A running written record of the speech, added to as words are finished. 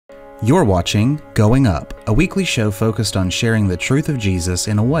You're watching Going Up, a weekly show focused on sharing the truth of Jesus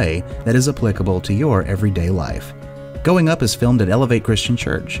in a way that is applicable to your everyday life. Going Up is filmed at Elevate Christian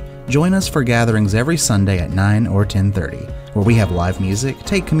Church. Join us for gatherings every Sunday at 9 or 10:30, where we have live music,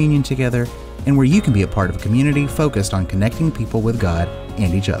 take communion together, and where you can be a part of a community focused on connecting people with God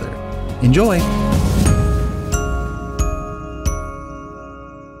and each other. Enjoy!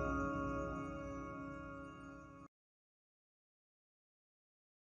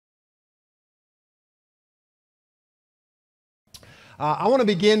 I want to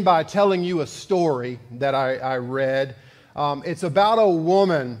begin by telling you a story that I read. It's about a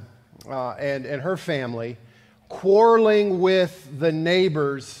woman and her family quarreling with the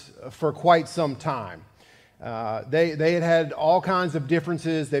neighbors for quite some time. They had all kinds of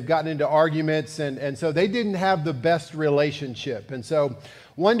differences. They've gotten into arguments, and so they didn't have the best relationship. And so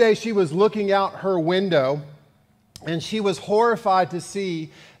one day she was looking out her window, and she was horrified to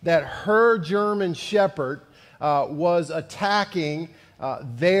see that her German Shepherd was attacking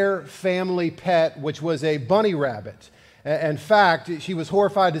their family pet, which was a bunny rabbit. In fact, she was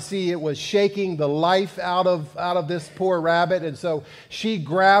horrified to see it was shaking the life out of this poor rabbit. And so she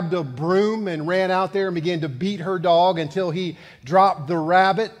grabbed a broom and ran out there and began to beat her dog until he dropped the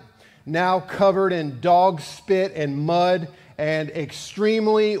rabbit, now covered in dog spit and mud and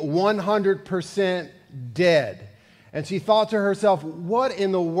extremely 100% dead. And she thought to herself, what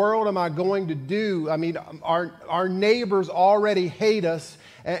in the world am I going to do? I mean, our neighbors already hate us,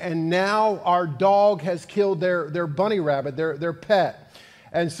 and now our dog has killed their bunny rabbit, their pet.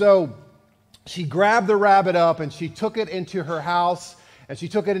 And so she grabbed the rabbit up and she took it into her house, and she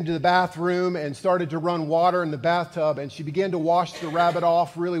took it into the bathroom and started to run water in the bathtub, and she began to wash the rabbit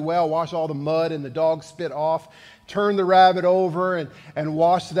off really well, wash all the mud and the dog spit off, turn the rabbit over and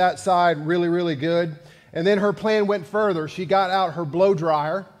wash that side really, really good. And then her plan went further. She got out her blow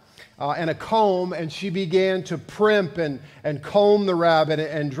dryer and a comb, and she began to primp and comb the rabbit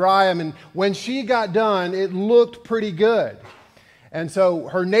and dry him. And when she got done, it looked pretty good. And so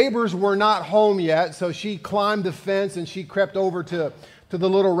her neighbors were not home yet, so she climbed the fence and she crept over to the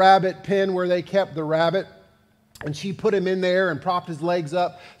little rabbit pen where they kept the rabbit. And she put him in there and propped his legs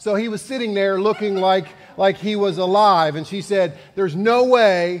up. So he was sitting there looking like he was alive. And she said, there's no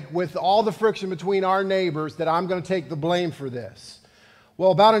way with all the friction between our neighbors that I'm going to take the blame for this. Well,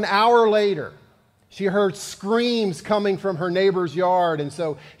 about an hour later, she heard screams coming from her neighbor's yard. And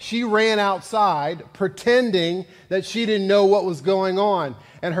so she ran outside pretending that she didn't know what was going on.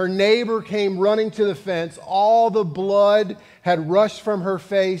 And her neighbor came running to the fence. All the blood had rushed from her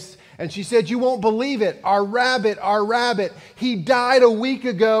face. And she said, you won't believe it. Our rabbit, he died a week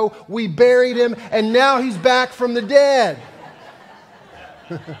ago. We buried him, and now he's back from the dead.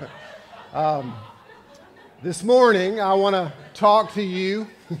 This morning, I want to talk to you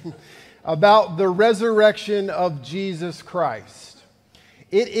about the resurrection of Jesus Christ.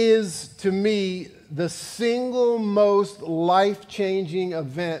 It is, to me, the single most life-changing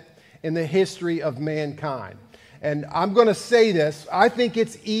event in the history of mankind. And I'm going to say this, I think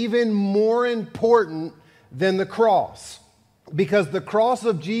it's even more important than the cross. Because the cross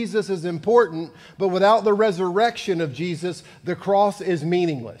of Jesus is important, but without the resurrection of Jesus, the cross is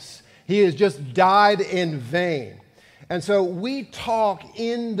meaningless. He has just died in vain. And so we talk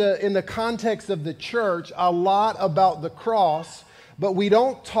in the context of the church a lot about the cross, but we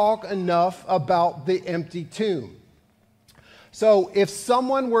don't talk enough about the empty tomb. So if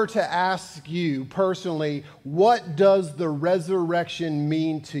someone were to ask you personally, what does the resurrection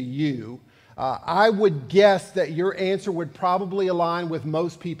mean to you? I would guess that your answer would probably align with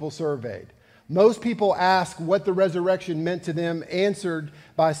most people surveyed. Most people ask what the resurrection meant to them, answered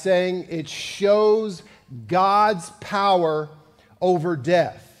by saying it shows God's power over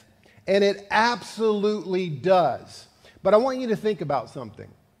death. And it absolutely does. But I want you to think about something.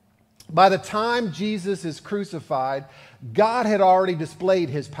 By the time Jesus is crucified, God had already displayed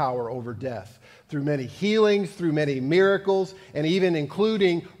his power over death through many healings, through many miracles, and even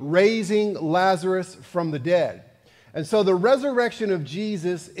including raising Lazarus from the dead. And so the resurrection of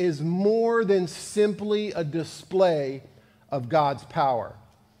Jesus is more than simply a display of God's power.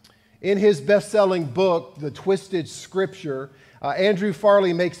 In his best-selling book, The Twisted Scripture, Andrew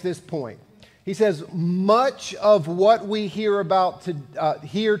Farley makes this point. He says, much of what we hear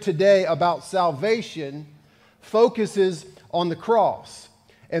today about salvation focuses on the cross.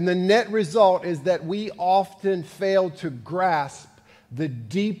 And the net result is that we often fail to grasp the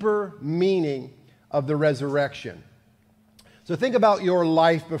deeper meaning of the resurrection. So think about your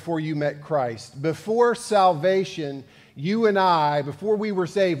life before you met Christ. Before salvation, you and I, before we were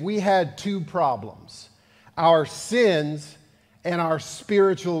saved, we had two problems: our sins and our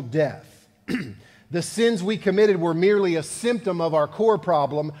spiritual death. The sins we committed were merely a symptom of our core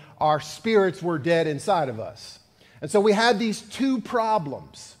problem. Our spirits were dead inside of us. And so we had these two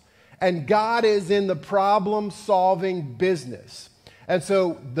problems, and God is in the problem-solving business. And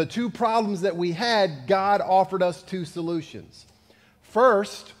so the two problems that we had, God offered us two solutions.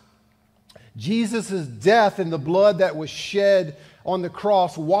 First, Jesus' death and the blood that was shed on the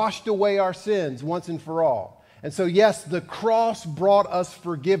cross washed away our sins once and for all. And so, yes, the cross brought us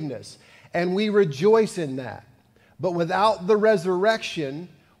forgiveness, and we rejoice in that. But without the resurrection,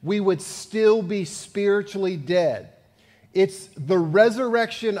 we would still be spiritually dead. It's the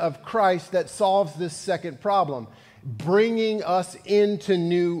resurrection of Christ that solves this second problem, bringing us into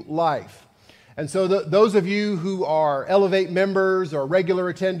new life. And so those of you who are Elevate members or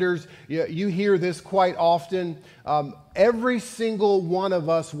regular attenders, you hear this quite often. Every single one of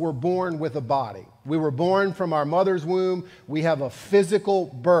us were born with a body. We were born from our mother's womb. We have a physical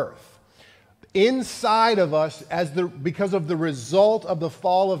birth. Inside of us, because of the result of the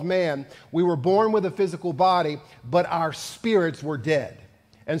fall of man, we were born with a physical body, but our spirits were dead.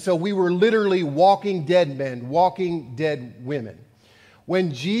 And so we were literally walking dead men, walking dead women.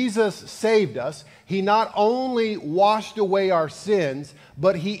 When Jesus saved us, he not only washed away our sins,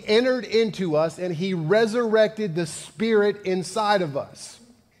 but he entered into us and he resurrected the spirit inside of us.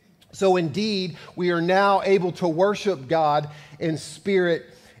 So indeed, we are now able to worship God in spirit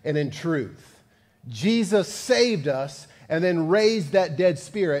and in truth. Jesus saved us and then raised that dead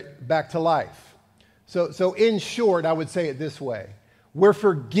spirit back to life. So in short, I would say it this way. We're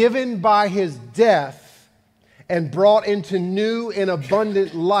forgiven by his death and brought into new and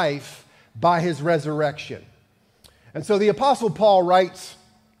abundant life by his resurrection. And so the Apostle Paul writes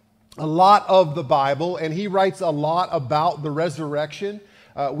a lot of the Bible, and he writes a lot about the resurrection.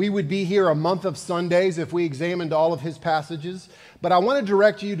 We would be here a month of Sundays if we examined all of his passages. But I want to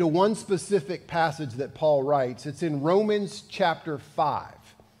direct you to one specific passage that Paul writes. It's in Romans chapter 5.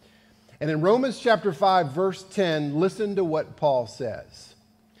 And in Romans chapter 5, verse 10, listen to what Paul says.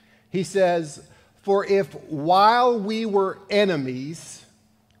 He says, "For if while we were enemies,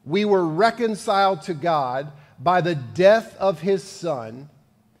 we were reconciled to God by the death of his Son,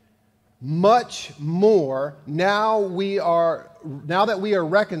 much more, now that we are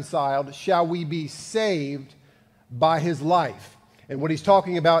reconciled, shall we be saved by his life." And what he's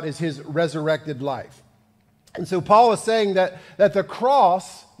talking about is his resurrected life. And so Paul is saying that the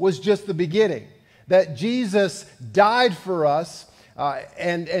cross was just the beginning, that Jesus died for us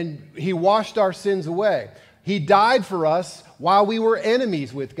and he washed our sins away. He died for us while we were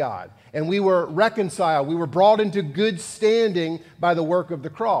enemies with God, and we were reconciled. We were brought into good standing by the work of the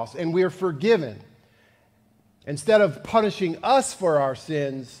cross, and we are forgiven. Instead of punishing us for our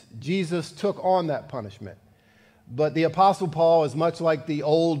sins, Jesus took on that punishment. But the Apostle Paul is much like the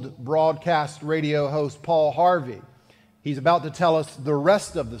old broadcast radio host Paul Harvey. He's about to tell us the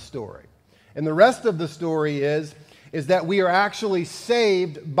rest of the story. And the rest of the story is that we are actually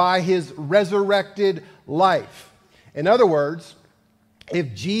saved by his resurrected life. In other words,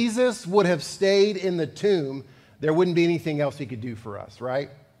 if Jesus would have stayed in the tomb, there wouldn't be anything else he could do for us, right?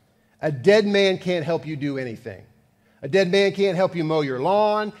 A dead man can't help you do anything. A dead man can't help you mow your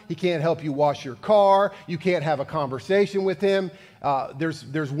lawn. He can't help you wash your car. You can't have a conversation with him.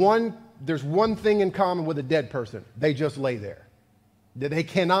 There's one thing in common with a dead person. They just lay there. They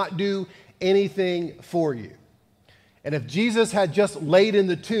cannot do anything for you. And if Jesus had just laid in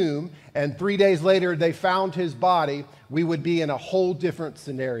the tomb and 3 days later they found his body, we would be in a whole different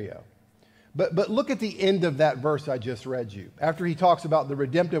scenario. But look at the end of that verse I just read you. After he talks about the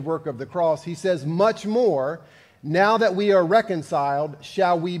redemptive work of the cross, he says, "Much more, now that we are reconciled,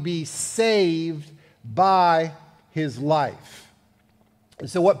 shall we be saved by his life." And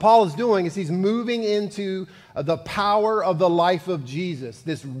so what Paul is doing is he's moving into the power of the life of Jesus,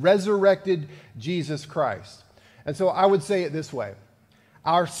 this resurrected Jesus Christ. And so I would say it this way.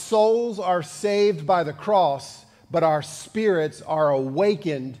 Our souls are saved by the cross, but our spirits are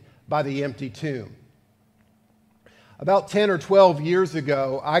awakened by the empty tomb. About 10 or 12 years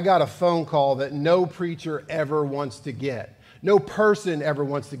ago, I got a phone call that no preacher ever wants to get. No person ever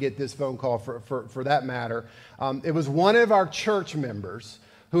wants to get this phone call for that matter. It was one of our church members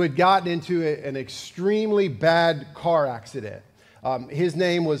who had gotten into an extremely bad car accident. His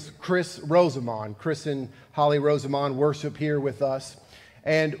name was Chris Rosamond. Chris and Holly Rosamond worship here with us.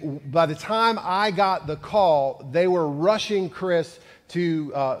 And by the time I got the call, they were rushing Chris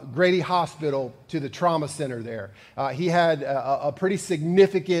to Grady Hospital, to the trauma center there. He had a pretty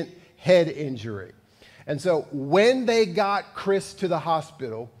significant head injury. And so when they got Chris to the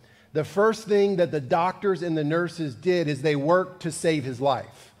hospital, the first thing that the doctors and the nurses did is they worked to save his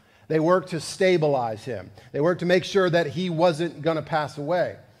life. They worked to stabilize him. They worked to make sure that he wasn't going to pass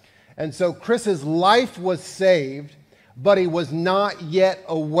away. And so Chris's life was saved, but he was not yet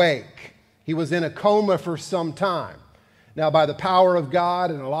awake. He was in a coma for some time. Now, by the power of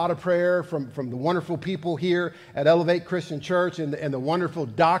God and a lot of prayer from the wonderful people here at Elevate Christian Church and the wonderful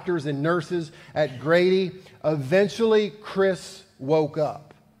doctors and nurses at Grady, eventually Chris woke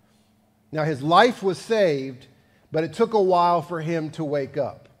up. Now, his life was saved, but it took a while for him to wake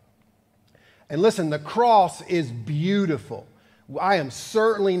up. And listen, the cross is beautiful. I am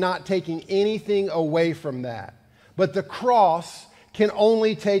certainly not taking anything away from that. But the cross can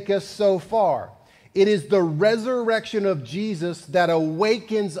only take us so far. It is the resurrection of Jesus that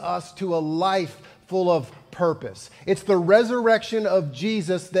awakens us to a life full of purpose. It's the resurrection of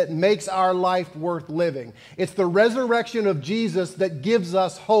Jesus that makes our life worth living. It's the resurrection of Jesus that gives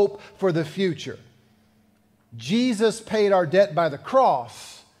us hope for the future. Jesus paid our debt by the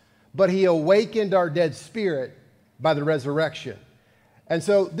cross, but he awakened our dead spirit by the resurrection. And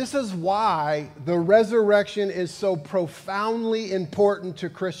so this is why the resurrection is so profoundly important to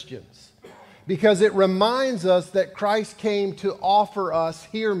Christians. Because it reminds us that Christ came to offer us,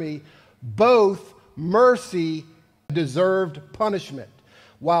 hear me, both mercy and deserved punishment.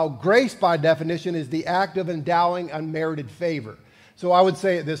 While grace, by definition, is the act of endowing unmerited favor. So I would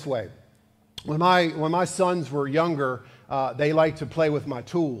say it this way. When my sons were younger, they liked to play with my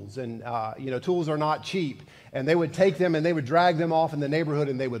tools. And, tools are not cheap. And they would take them and they would drag them off in the neighborhood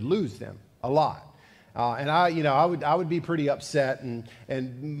and they would lose them a lot. I would be pretty upset,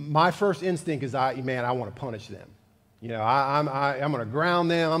 and my first instinct is, I want to punish them. I'm going to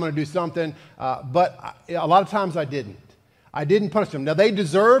ground them. I'm going to do something. But a lot of times I didn't. I didn't punish them. Now they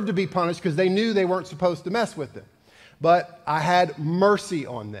deserved to be punished because they knew they weren't supposed to mess with them. But I had mercy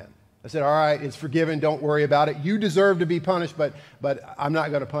on them. I said, all right, it's forgiven. Don't worry about it. You deserve to be punished, but I'm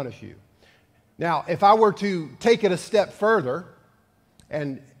not going to punish you. Now, if I were to take it a step further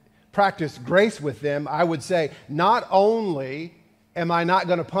and practice grace with them, I would say, not only am I not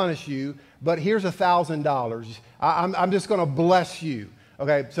going to punish you, but here's $1,000. I'm just going to bless you.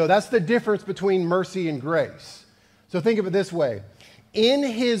 Okay, so that's the difference between mercy and grace. So think of it this way. In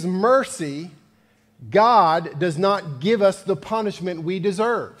his mercy, God does not give us the punishment we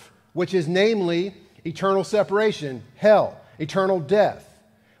deserve, which is namely eternal separation, hell, eternal death.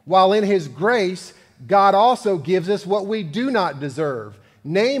 While in his grace, God also gives us what we do not deserve,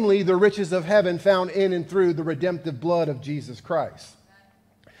 namely the riches of heaven found in and through the redemptive blood of Jesus Christ.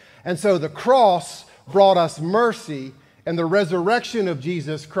 And so the cross brought us mercy, and the resurrection of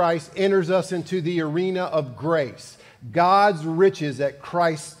Jesus Christ enters us into the arena of grace, God's riches at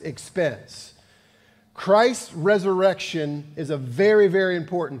Christ's expense. Christ's resurrection is a very, very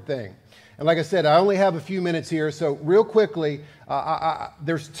important thing. And like I said, I only have a few minutes here, so real quickly,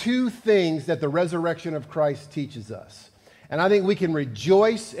 there's two things that the resurrection of Christ teaches us. And I think we can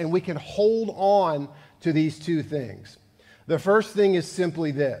rejoice and we can hold on to these two things. The first thing is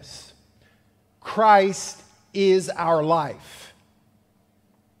simply this: Christ is our life.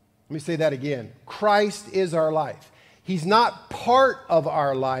 Let me say that again. Christ is our life. He's not part of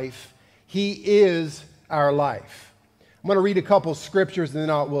our life. He is our life. I'm going to read a couple scriptures and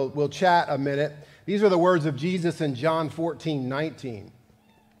then we'll chat a minute. These are the words of Jesus in John 14:19.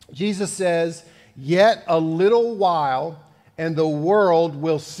 Jesus says, "Yet a little while, and the world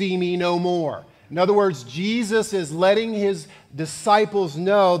will see me no more." In other words, Jesus is letting his disciples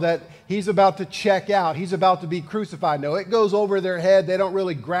know that he's about to check out. He's about to be crucified. No, it goes over their head. They don't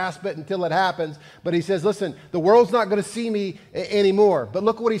really grasp it until it happens. But he says, listen, the world's not going to see me anymore. But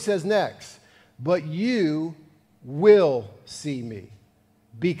look what he says next. "But you will see me.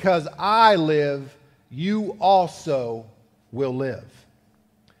 Because I live, you also will live."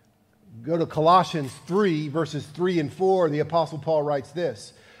 Go to Colossians 3, verses 3 and 4. The Apostle Paul writes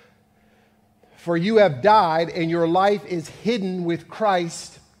this: "For you have died, and your life is hidden with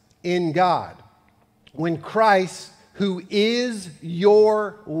Christ in God. When Christ, who is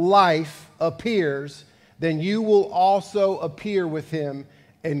your life, appears, then you will also appear with him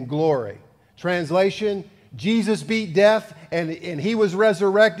in glory." Translation: Jesus beat death and he was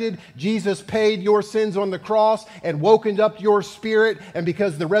resurrected. Jesus paid your sins on the cross and woken up your spirit. And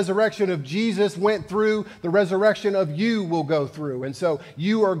because the resurrection of Jesus went through, the resurrection of you will go through. And so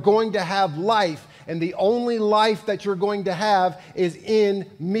you are going to have life. And the only life that you're going to have is in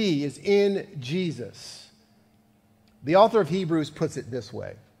me, is in Jesus. The author of Hebrews puts it this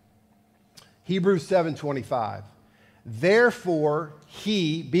way. Hebrews 7:25. "Therefore,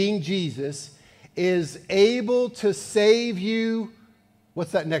 he," being Jesus, "is able to save you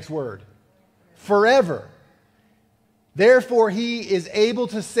What's that next word? Forever. Therefore, he is able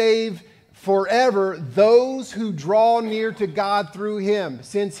to save forever those who draw near to God through him,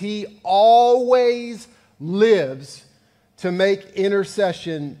 since he always lives to make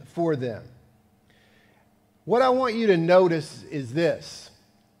intercession for them. What I want you to notice is this: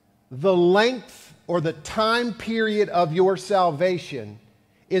 the length or the time period of your salvation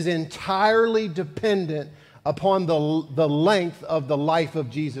is entirely dependent upon the length of the life of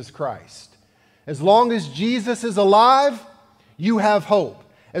Jesus Christ. As long as Jesus is alive, you have hope.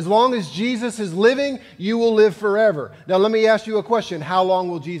 As long as Jesus is living, you will live forever. Now let me ask you a question. How long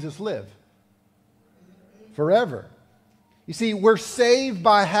will Jesus live? Forever. You see, we're saved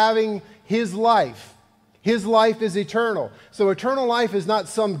by having his life. His life is eternal. So eternal life is not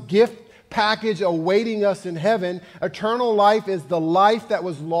some gift package awaiting us in heaven. Eternal life is the life that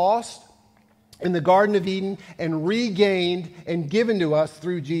was lost in the Garden of Eden and regained and given to us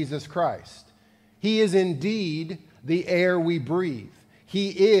through Jesus Christ. He is indeed the air we breathe. He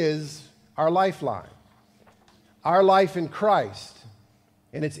is our lifeline, our life in Christ.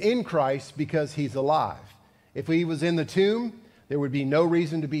 And it's in Christ because he's alive. If he was in the tomb, there would be no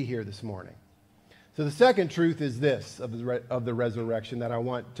reason to be here this morning. So the second truth is this of the resurrection that I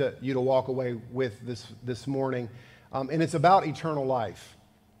want you to walk away with this morning. And it's about eternal life.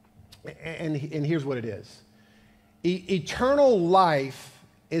 And here's what it is. Eternal life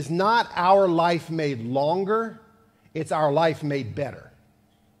is not our life made longer. It's our life made better.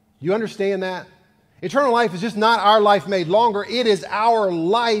 You understand that? Eternal life is just not our life made longer. It is our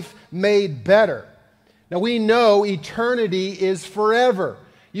life made better. Now we know eternity is forever.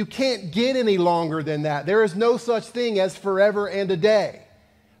 You can't get any longer than that. There is no such thing as forever and a day.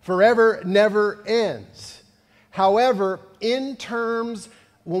 Forever never ends. However, in terms,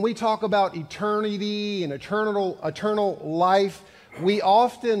 when we talk about eternity and eternal life, we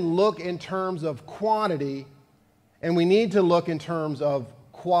often look in terms of quantity, and we need to look in terms of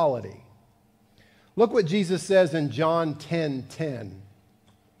quality. Look what Jesus says in John 10:10.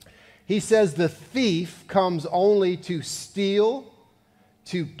 He says, "The thief comes only to steal,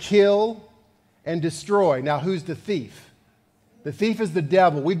 to kill, and destroy." Now, who's the thief? The thief is the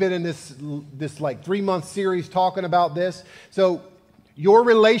devil. We've been in this like 3-month series talking about this. So your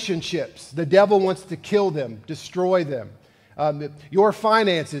relationships, the devil wants to kill them, destroy them. Your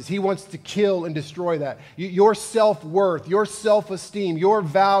finances, he wants to kill and destroy that. Your self-worth, your self-esteem, your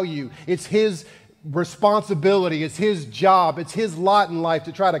value, it's his responsibility, it's his job, it's his lot in life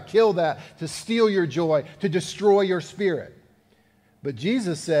to try to kill that, to steal your joy, to destroy your spirit. But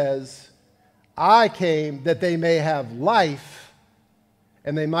Jesus says, "I came that they may have life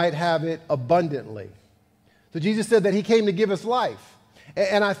and they might have it abundantly." So Jesus said that he came to give us life.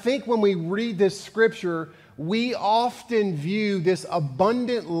 And I think when we read this scripture, we often view this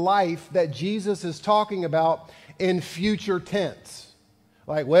abundant life that Jesus is talking about in future tense.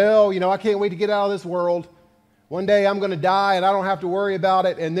 Like, well, I can't wait to get out of this world. One day I'm going to die and I don't have to worry about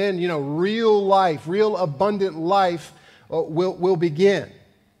it. And then, real life, real abundant life will begin.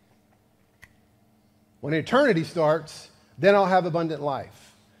 When eternity starts, then I'll have abundant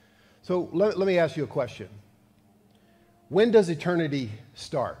life. So let me ask you a question. When does eternity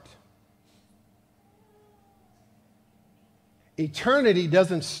start? Eternity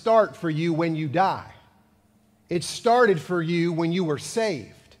doesn't start for you when you die. It started for you when you were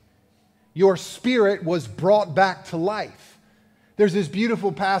saved. Your spirit was brought back to life. There's this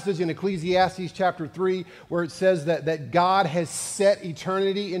beautiful passage in Ecclesiastes chapter 3 where it says that God has set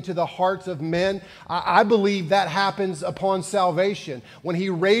eternity into the hearts of men. I believe that happens upon salvation. When he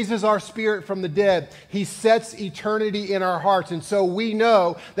raises our spirit from the dead, he sets eternity in our hearts. And so we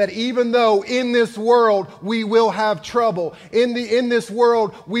know that even though in this world we will have trouble, in this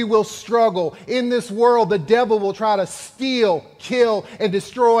world we will struggle, in this world the devil will try to steal, kill, and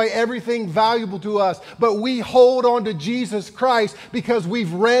destroy everything valuable to us. But we hold on to Jesus Christ because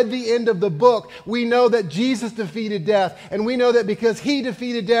we've read the end of the book. We know that Jesus defeated death, and we know that because he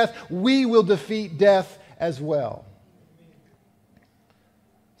defeated death, we will defeat death as well.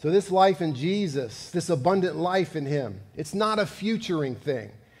 So this life in Jesus, this abundant life in him, it's not a futuring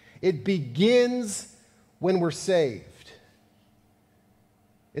thing. It begins when we're saved.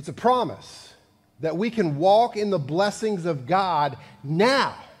 It's a promise that we can walk in the blessings of God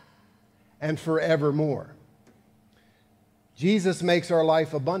now and forevermore. Jesus makes our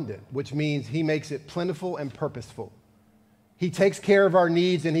life abundant, which means he makes it plentiful and purposeful. He takes care of our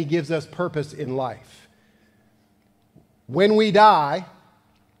needs and he gives us purpose in life. When we die,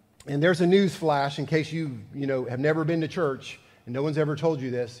 and there's a news flash in case you have never been to church and no one's ever told you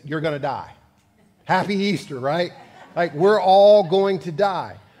this, you're going to die. Happy Easter, right? Like, we're all going to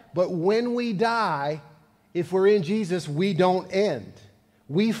die. But when we die, if we're in Jesus, we don't end.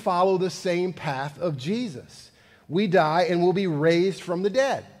 We follow the same path of Jesus. We die and will be raised from the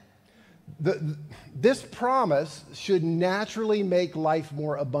dead. This promise should naturally make life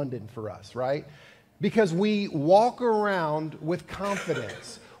more abundant for us, right? Because we walk around with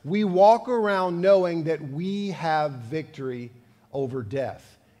confidence. We walk around knowing that we have victory over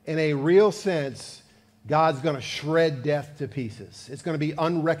death. In a real sense, God's going to shred death to pieces. It's going to be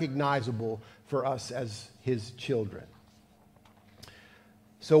unrecognizable for us as his children.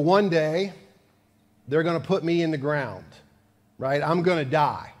 So one day, they're going to put me in the ground, right? I'm going to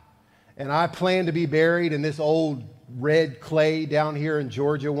die. And I plan to be buried in this old red clay down here in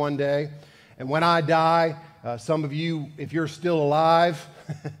Georgia one day. And when I die, some of you, if you're still alive,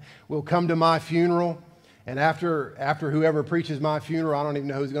 will come to my funeral. And after whoever preaches my funeral, I don't even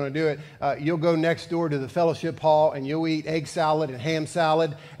know who's going to do it, you'll go next door to the fellowship hall and you'll eat egg salad and ham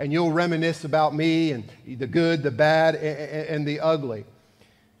salad and you'll reminisce about me and the good, the bad, and the ugly.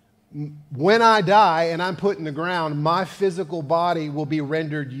 When I die and I'm put in the ground, my physical body will be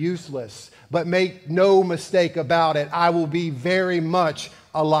rendered useless. But make no mistake about it, I will be very much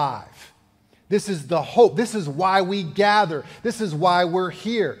alive. This is the hope. This is why we gather. This is why we're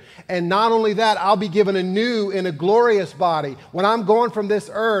here. And not only that, I'll be given a new and a glorious body. When I'm going from this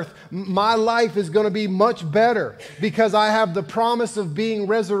earth, my life is going to be much better because I have the promise of being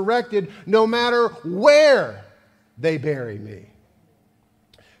resurrected no matter where they bury me.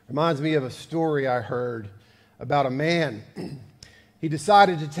 Reminds me of a story I heard about a man. He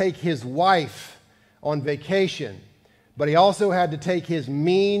decided to take his wife on vacation, but he also had to take his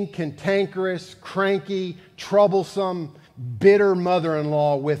mean, cantankerous, cranky, troublesome, bitter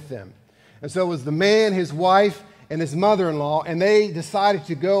mother-in-law with them. And so it was the man, his wife, and his mother-in-law, and they decided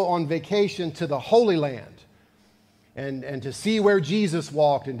to go on vacation to the Holy Land and to see where Jesus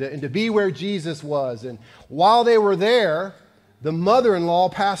walked and to be where Jesus was. And while they were there, the mother-in-law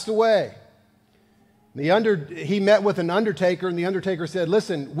passed away. He met with an undertaker, and the undertaker said,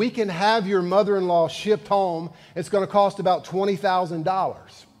 listen, we can have your mother-in-law shipped home. It's going to cost about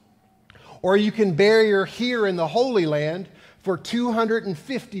 $20,000. Or you can bury her here in the Holy Land for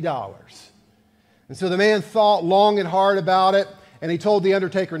 $250. And so the man thought long and hard about it, and he told the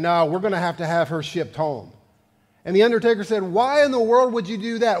undertaker, no, we're going to have her shipped home. And the undertaker said, why in the world would you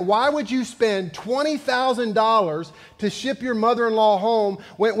do that? Why would you spend $20,000 to ship your mother-in-law home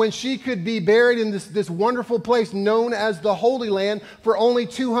when she could be buried in this wonderful place known as the Holy Land for only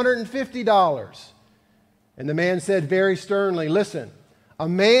 $250? And the man said very sternly, listen, a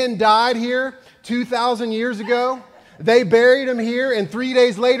man died here 2,000 years ago. They buried him here, and 3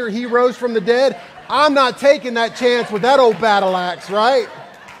 days later he rose from the dead. I'm not taking that chance with that old battle axe, right?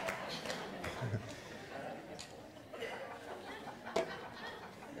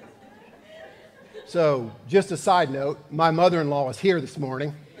 So, just a side note, my mother-in-law is here this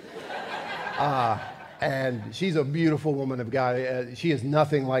morning, and she's a beautiful woman of God. She is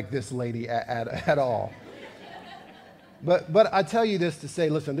nothing like this lady at all. But I tell you this to say,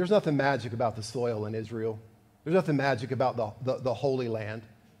 listen, there's nothing magic about the soil in Israel. There's nothing magic about the Holy Land.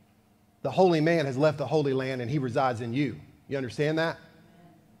 The holy man has left the Holy Land, and he resides in you. You understand that?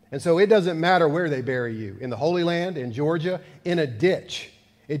 And so it doesn't matter where they bury you, in the Holy Land, in Georgia, in a ditch.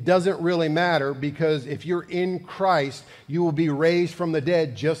 It doesn't really matter because if you're in Christ, you will be raised from the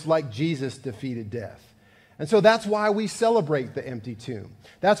dead just like Jesus defeated death. And so that's why we celebrate the empty tomb.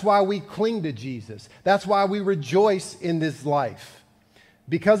 That's why we cling to Jesus. That's why we rejoice in this life.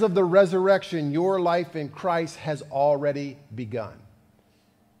 Because of the resurrection, your life in Christ has already begun.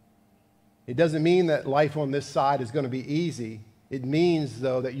 It doesn't mean that life on this side is going to be easy. It means,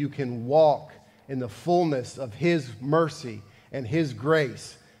 though, that you can walk in the fullness of His mercy and His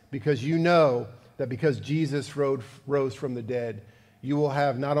grace, because you know that because Jesus rose from the dead, you will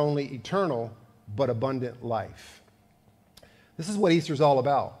have not only eternal, but abundant life. This is what Easter's all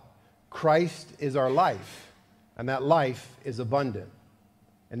about. Christ is our life, and that life is abundant.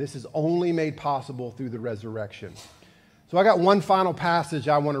 And this is only made possible through the resurrection. So I got one final passage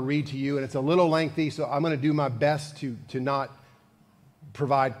I want to read to you, and it's a little lengthy, so I'm going to do my best to not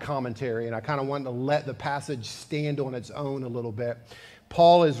provide commentary, and I kind of want to let the passage stand on its own a little bit.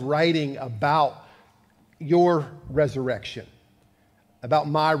 Paul is writing about your resurrection, about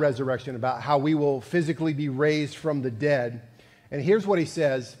my resurrection, about how we will physically be raised from the dead. And here's what he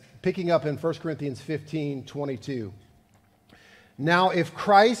says, picking up in 1 Corinthians 15:22. Now, if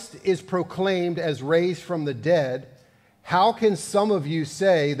Christ is proclaimed as raised from the dead, how can some of you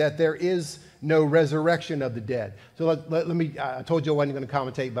say that there is no resurrection of the dead? So let me, I told you I wasn't going to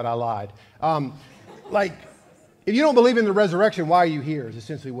commentate, but I lied. If you don't believe in the resurrection, why are you here is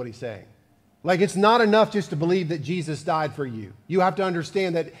essentially what he's saying. Like, it's not enough just to believe that Jesus died for you. You have to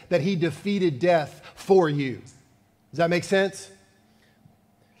understand that he defeated death for you. Does that make sense?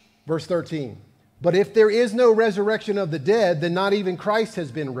 Verse 13. But if there is no resurrection of the dead, then not even Christ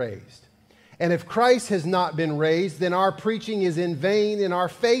has been raised. And if Christ has not been raised, then our preaching is in vain and our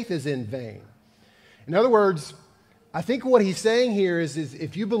faith is in vain. In other words, I think what he's saying here is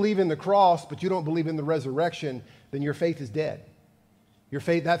if you believe in the cross, but you don't believe in the resurrection, then your faith is dead. Your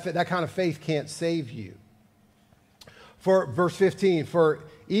faith, that kind of faith can't save you. For verse 15, for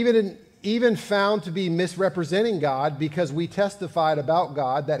even found to be misrepresenting God, because we testified about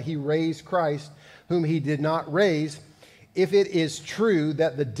God that he raised Christ, whom he did not raise, if it is true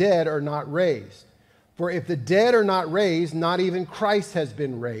that the dead are not raised. For if the dead are not raised, not even Christ has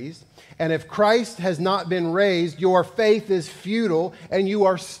been raised. And if Christ has not been raised, your faith is futile, and you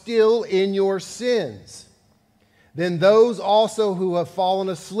are still in your sins. Then those also who have fallen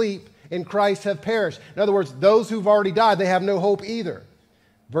asleep in Christ have perished. In other words, those who've already died, they have no hope either.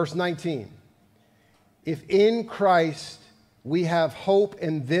 Verse 19, if in Christ we have hope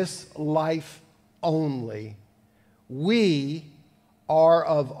in this life only, we are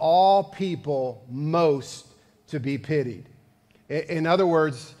of all people most to be pitied. In other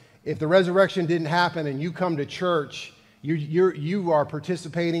words, if the resurrection didn't happen and you come to church, you are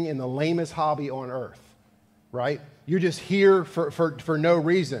participating in the lamest hobby on earth, right? You're just here for no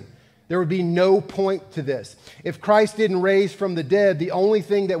reason. There would be no point to this. If Christ didn't raise from the dead, the only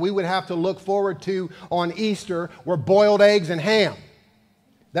thing that we would have to look forward to on Easter were boiled eggs and ham.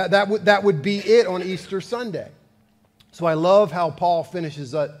 That would be it on Easter Sunday. So I love how Paul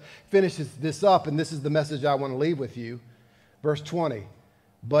finishes this up, and this is the message I want to leave with you. Verse 20,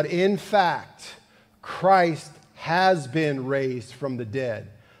 but in fact, Christ has been raised from the dead,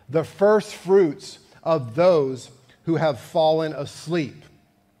 the first fruits of those who have fallen asleep.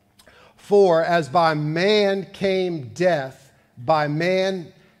 For as by man came death, by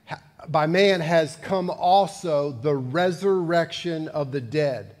man has come also the resurrection of the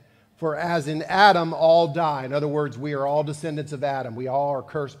dead. For as in Adam all die, in other words, we are all descendants of Adam, we all are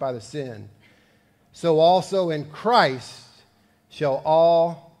cursed by the sin, so also in Christ shall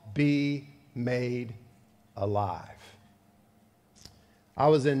all be made alive. I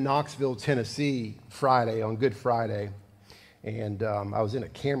was in Knoxville, Tennessee Friday, on Good Friday, and I was in a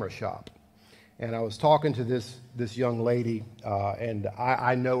camera shop. And I was talking to this young lady, and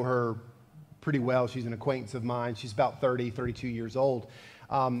I know her pretty well. She's an acquaintance of mine. She's about 32 years old.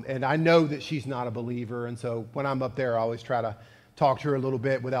 And I know that she's not a believer. And so when I'm up there, I always try to talk to her a little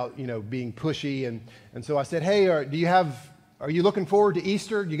bit without, being pushy. And so I said, hey, are you looking forward to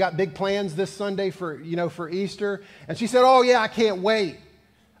Easter? You got big plans this Sunday for Easter? And she said, oh, yeah, I can't wait.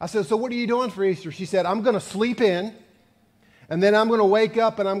 I said, so what are you doing for Easter? She said, I'm going to sleep in. And then I'm going to wake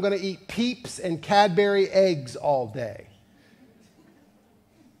up and I'm going to eat Peeps and Cadbury eggs all day.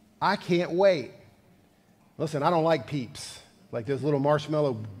 I can't wait. Listen, I don't like Peeps. Like those little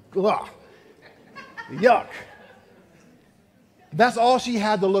marshmallow, ugh, yuck. That's all she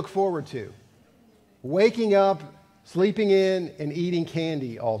had to look forward to. Waking up, sleeping in, and eating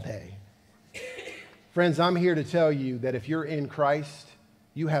candy all day. Friends, I'm here to tell you that if you're in Christ,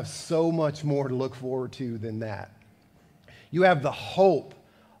 you have so much more to look forward to than that. You have the hope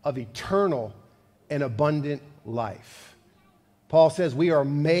of eternal and abundant life. Paul says we are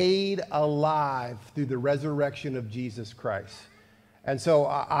made alive through the resurrection of Jesus Christ. And so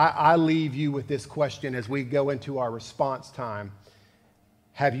I leave you with this question as we go into our response time.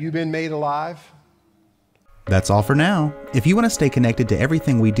 Have you been made alive? That's all for now. If you want to stay connected to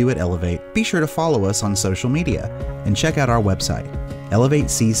everything we do at Elevate, be sure to follow us on social media and check out our website,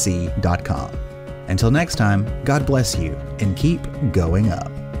 elevatecc.com. Until next time, God bless you and keep going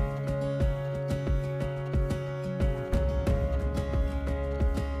up.